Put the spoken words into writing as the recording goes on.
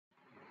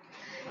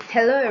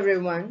Hello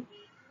everyone.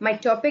 My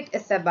topic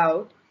is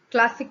about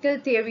classical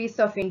theories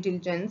of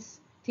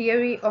intelligence,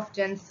 theory of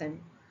Jensen.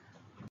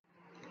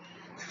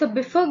 So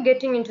before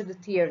getting into the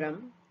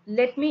theorem,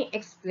 let me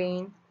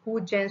explain who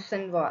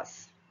Jensen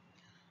was.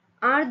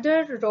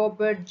 Arthur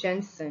Robert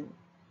Jensen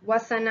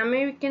was an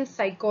American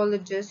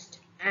psychologist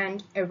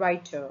and a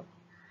writer.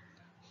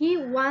 He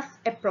was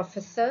a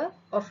professor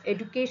of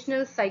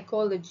educational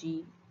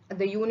psychology at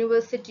the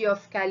University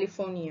of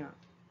California.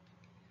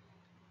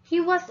 He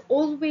was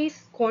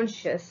always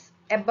conscious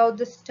about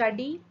the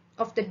study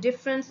of the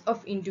difference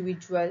of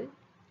individual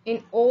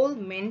in all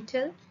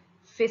mental,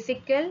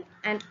 physical,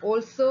 and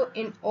also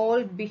in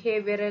all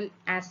behavioral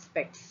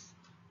aspects.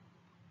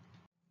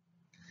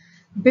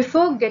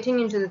 Before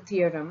getting into the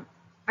theorem,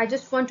 I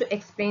just want to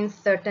explain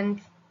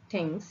certain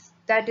things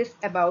that is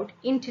about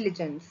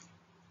intelligence.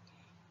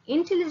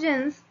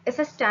 Intelligence is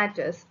a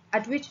status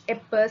at which a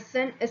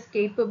person is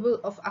capable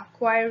of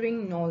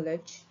acquiring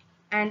knowledge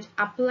and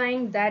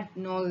applying that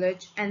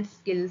knowledge and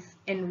skills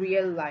in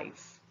real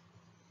life.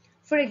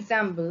 For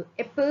example,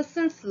 a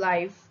person's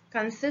life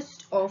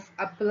consists of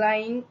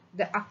applying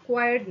the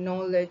acquired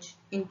knowledge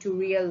into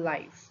real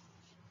life.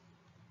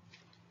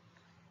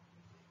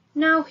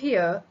 Now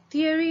here,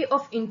 theory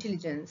of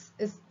intelligence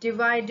is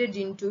divided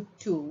into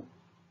two,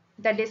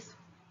 that is,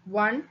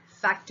 one,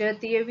 factor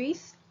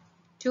theories,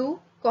 two,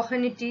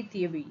 cognitive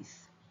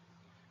theories.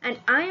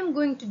 And I am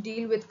going to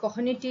deal with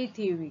cognitive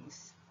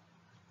theories.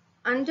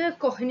 Under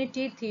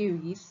cognitive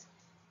theories,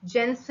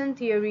 Jensen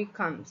theory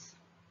comes.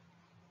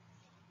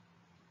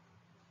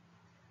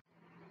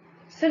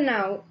 So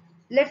now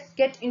let's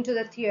get into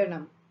the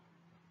theorem.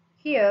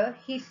 Here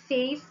he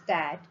says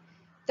that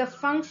the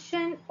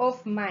function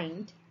of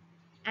mind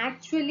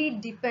actually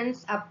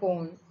depends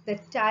upon the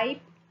type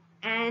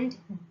and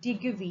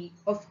degree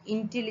of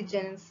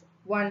intelligence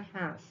one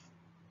has.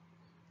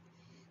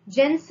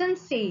 Jensen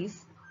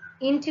says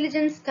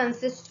intelligence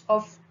consists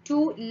of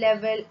two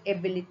level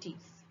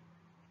abilities,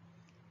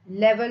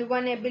 level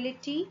 1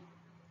 ability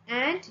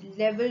and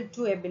level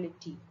 2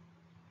 ability.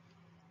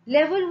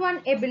 Level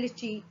 1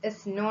 ability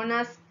is known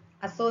as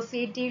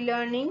associative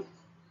learning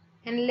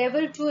and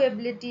level 2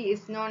 ability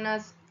is known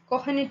as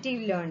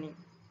cognitive learning.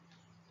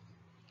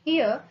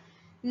 Here,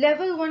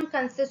 level 1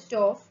 consists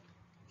of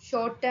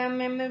short-term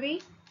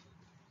memory,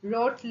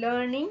 rote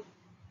learning,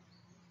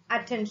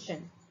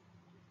 attention.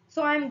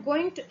 So I am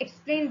going to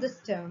explain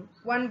this term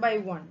one by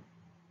one.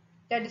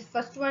 That is,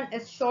 first one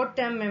is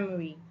short-term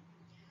memory.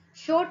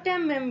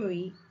 Short-term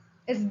memory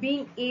is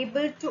being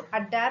able to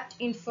adapt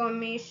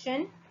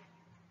information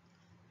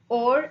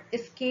or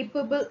is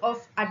capable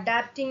of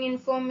adapting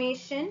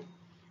information,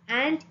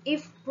 and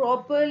if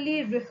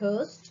properly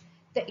rehearsed,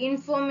 the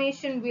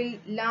information will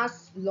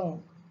last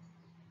long.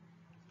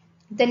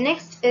 The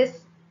next is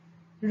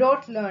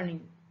rote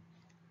learning.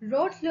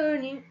 Rote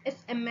learning is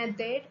a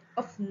method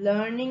of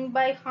learning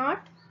by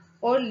heart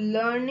or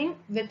learning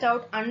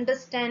without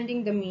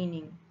understanding the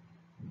meaning.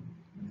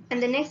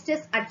 And the next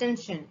is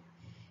attention.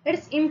 It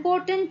is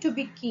important to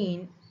be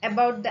keen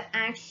about the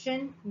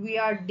action we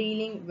are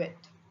dealing with.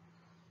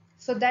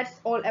 So that's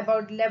all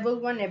about level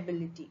 1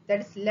 ability.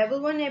 That is,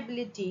 level 1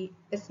 ability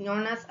is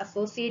known as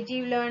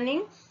associative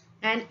learning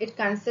and it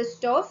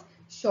consists of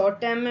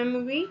short-term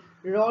memory,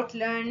 rote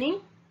learning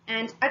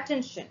and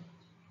attention.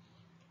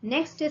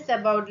 Next is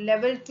about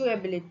level 2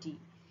 ability.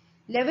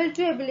 Level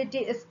 2 ability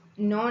is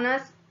known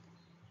as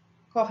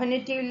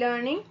cognitive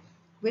learning,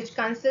 which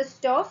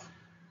consists of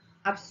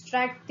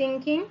abstract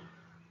thinking,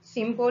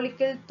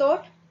 symbolical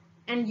thought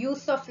and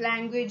use of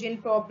language in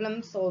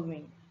problem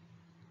solving.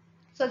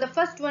 So the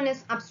first one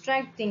is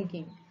abstract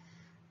thinking.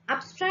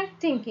 Abstract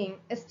thinking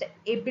is the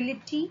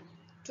ability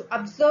to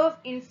observe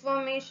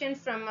information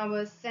from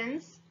our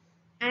sense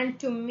and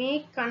to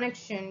make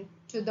connection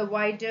to the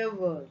wider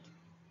world.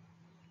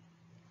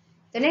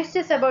 The next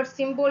is about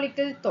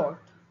symbolical thought.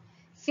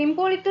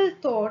 Symbolical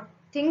thought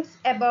thinks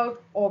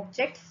about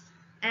objects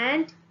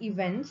and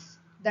events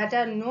that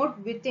are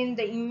not within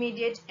the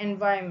immediate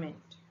environment.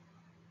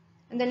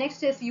 And the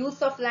next is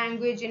use of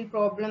language in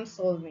problem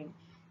solving.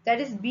 That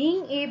is,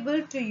 being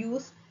able to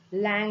use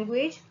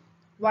language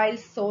while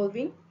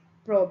solving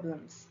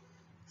problems.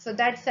 So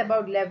that's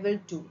about level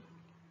 2.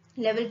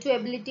 Level 2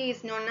 ability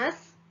is known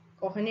as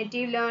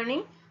cognitive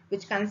learning,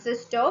 which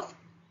consists of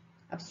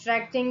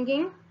abstract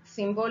thinking,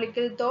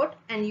 symbolical thought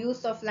and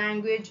use of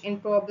language in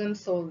problem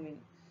solving.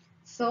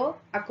 So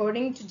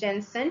according to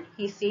Jensen,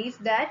 he says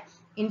that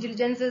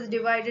intelligence is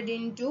divided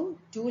into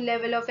two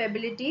level of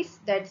abilities,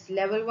 that's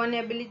level 1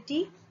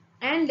 ability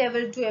and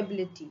level 2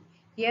 ability.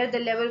 Here the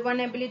level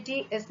 1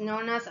 ability is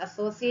known as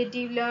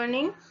associative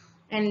learning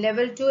and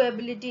level 2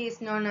 ability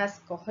is known as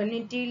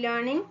cognitive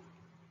learning,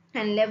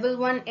 and level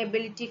 1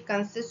 ability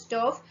consists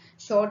of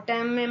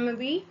short-term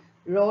memory,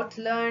 rote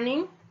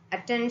learning,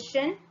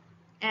 attention,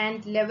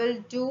 and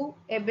level 2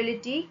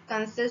 ability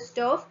consists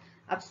of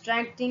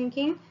abstract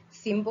thinking,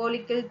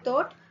 symbolical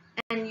thought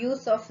and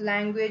use of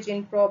language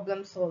in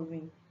problem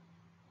solving.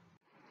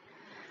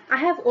 I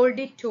have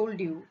already told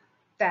you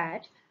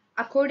that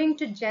According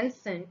to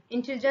Jensen,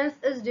 intelligence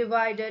is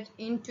divided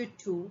into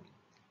two: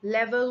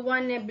 level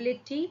 1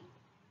 ability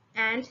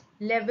and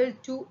level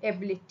 2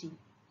 ability.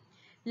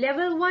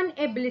 Level 1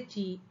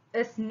 ability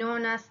is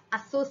known as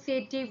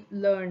associative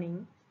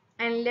learning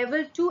and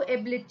level 2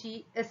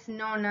 ability is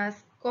known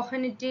as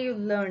cognitive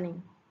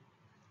learning.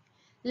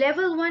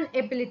 Level 1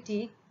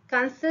 ability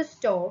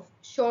consists of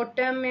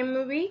short-term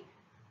memory,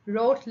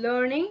 rote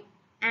learning,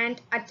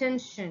 and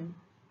attention,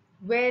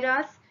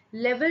 whereas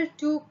Level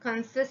 2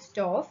 consists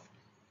of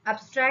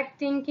abstract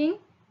thinking,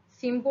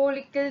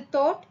 symbolical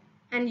thought,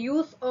 and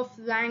use of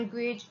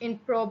language in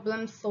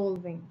problem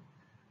solving.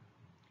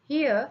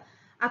 Here,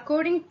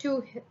 according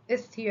to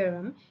his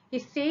theorem, he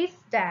says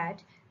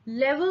that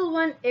level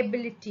 1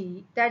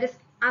 ability, that is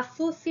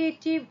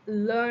associative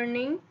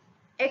learning,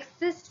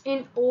 exists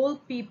in all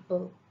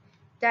people.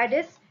 That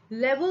is,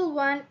 level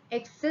 1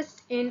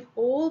 exists in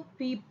all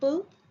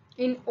people,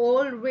 in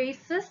all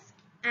races,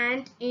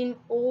 and in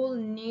all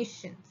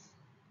nations.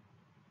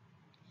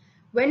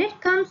 When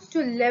it comes to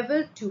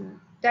level 2,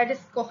 that is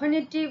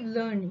cognitive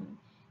learning,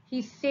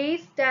 he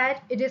says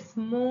that it is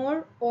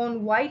more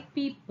on white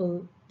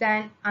people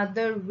than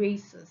other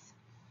races.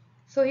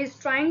 So he's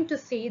trying to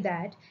say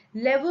that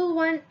level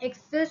 1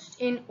 exists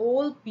in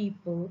all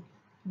people,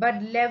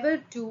 but level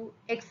 2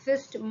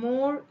 exists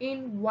more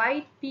in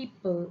white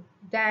people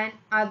than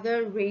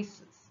other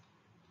races.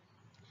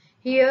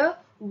 Here,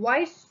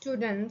 white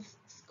students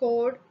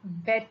scored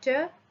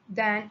better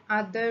than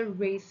other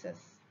races.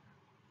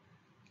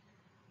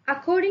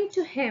 According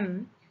to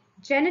him,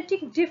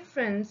 genetic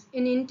difference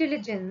in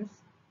intelligence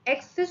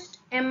exists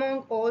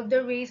among all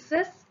the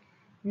races,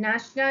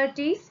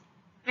 nationalities,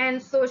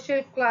 and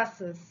social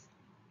classes.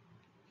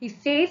 He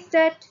says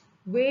that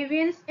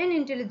variance in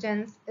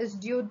intelligence is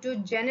due to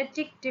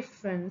genetic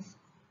difference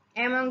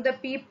among the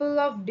people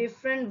of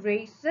different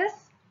races,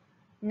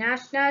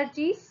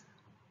 nationalities,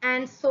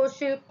 and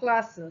social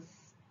classes.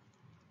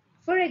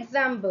 For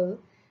example,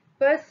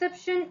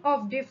 perception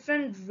of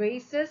different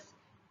races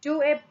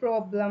to a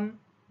problem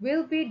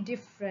will be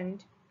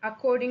different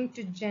according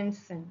to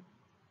Jensen.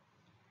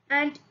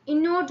 And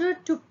in order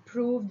to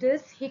prove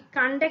this, he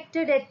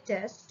conducted a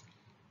test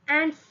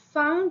and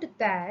found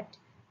that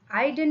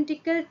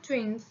identical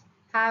twins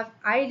have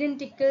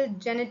identical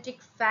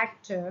genetic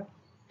factor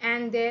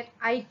and their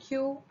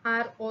IQ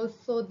are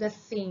also the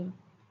same.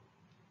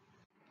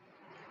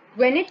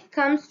 When it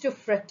comes to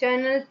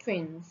fraternal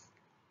twins,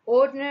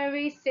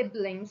 ordinary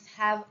siblings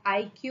have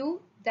IQ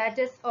that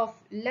is of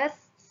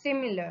less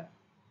similar.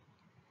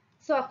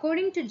 So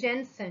according to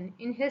Jensen,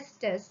 in his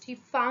test, he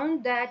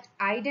found that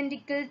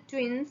identical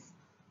twins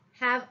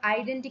have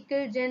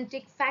identical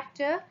genetic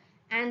factor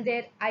and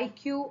their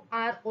IQ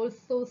are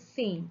also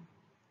same.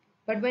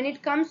 But when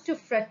it comes to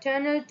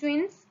fraternal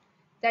twins,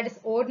 that is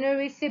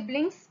ordinary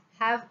siblings,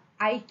 have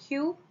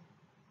IQ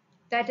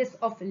that is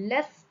of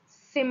less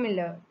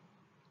similar.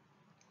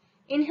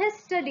 In his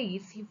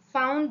studies, he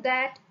found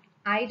that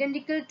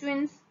identical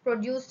twins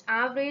produced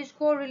average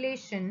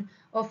correlation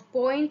of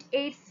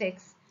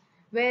 0.86,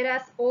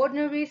 whereas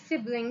ordinary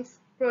siblings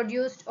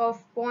produced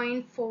of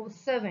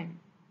 0.47.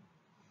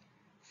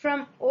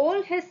 From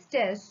all his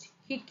tests,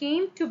 he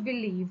came to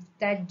believe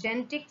that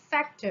genetic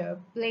factor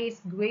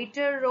plays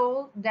greater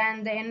role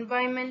than the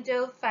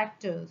environmental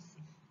factors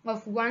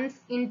of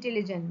one's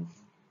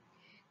intelligence.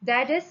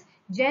 That is,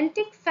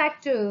 genetic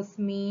factors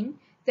mean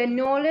the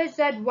knowledge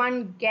that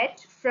one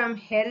gets from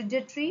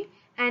hereditary,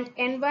 and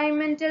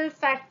environmental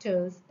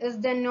factors is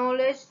the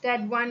knowledge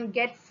that one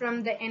gets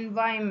from the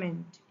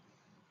environment.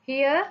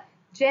 Here,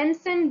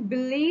 Jensen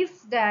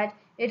believes that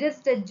it is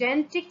the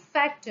genetic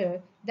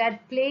factor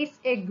that plays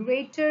a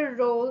greater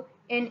role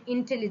in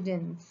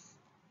intelligence.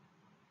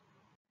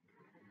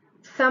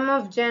 Some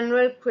of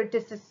general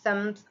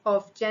criticisms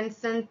of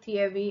Jensen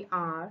theory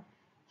are: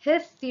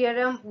 his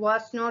theorem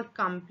was not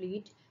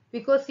complete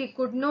because he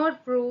could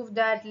not prove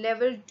that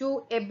level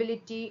 2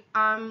 ability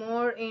are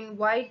more in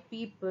white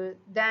people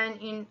than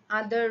in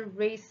other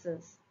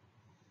races.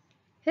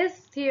 His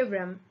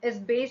theorem is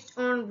based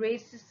on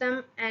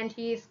racism and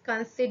he is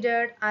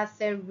considered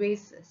as a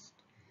racist.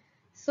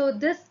 So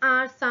these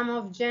are some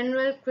of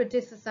general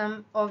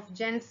criticism of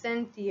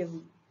Jensen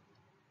theory.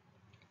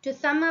 To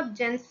sum up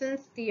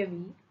Jensen's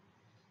theory,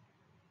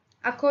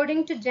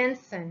 according to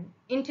Jensen,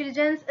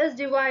 intelligence is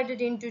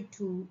divided into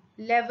two: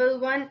 level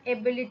 1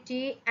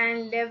 ability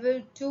and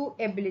level 2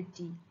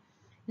 ability.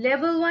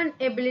 Level 1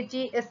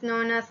 ability is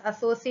known as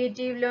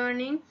associative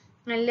learning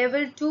and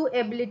level 2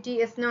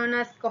 ability is known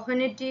as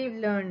cognitive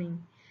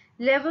learning.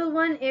 Level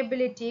 1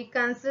 ability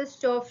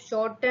consists of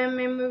short-term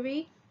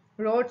memory,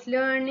 rote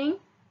learning,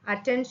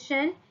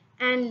 attention,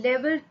 and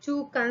level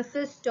 2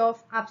 consists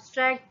of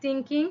abstract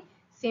thinking,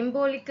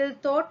 symbolical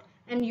thought,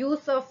 and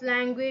use of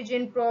language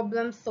in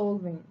problem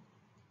solving.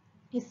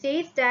 He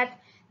says that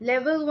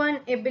level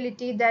 1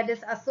 ability, that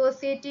is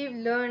associative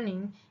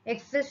learning,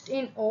 exists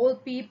in all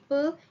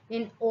people,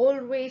 in all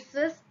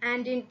races,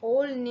 and in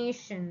all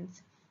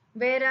nations,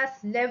 whereas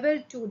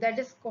level 2, that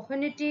is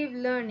cognitive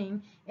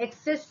learning,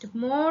 exists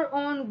more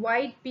on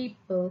white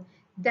people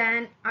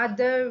than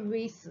other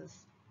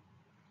races.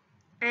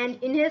 And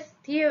in his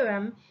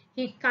theorem,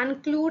 he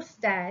concludes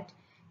that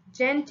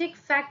genetic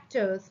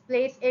factors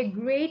plays a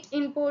great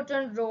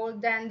important role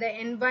than the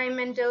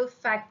environmental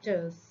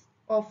factors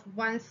of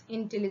one's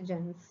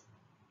intelligence.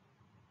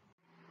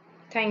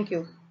 Thank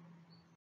you.